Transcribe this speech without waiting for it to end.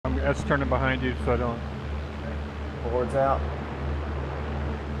That's turning behind you, so I don't. Boards out.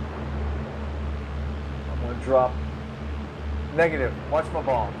 I'm going to drop. Negative. Watch my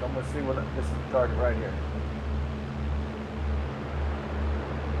bombs. I'm going to see what this is the target right here.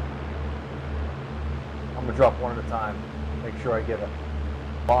 I'm going to drop one at a time. Make sure I get a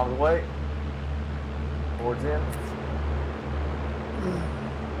bomb away. Boards in.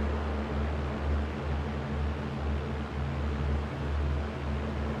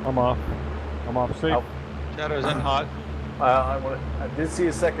 I'm off. I'm off safe. Oh. Shadow's in hot. I did see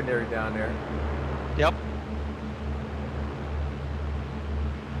a secondary down there. Yep.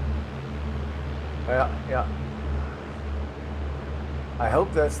 Yeah. I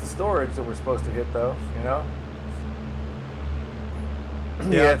hope that's the storage that we're supposed to hit, though. You know.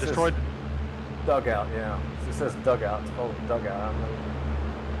 Yeah, destroyed. Dugout. Yeah, it says dugout. It's called a dugout.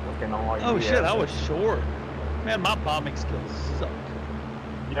 I'm looking on like. Oh shit! I was short. Man, my bombing skills suck.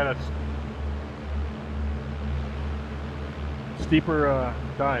 Yeah, that's steeper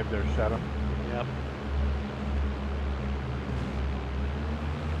dive there, Shadow. Yep.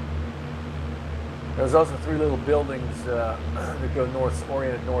 There's also 3 little buildings that go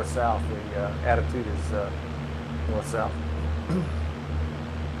oriented north-south. The attitude is north-south.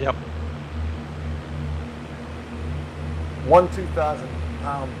 Yep. 1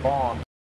 2,000-pound bomb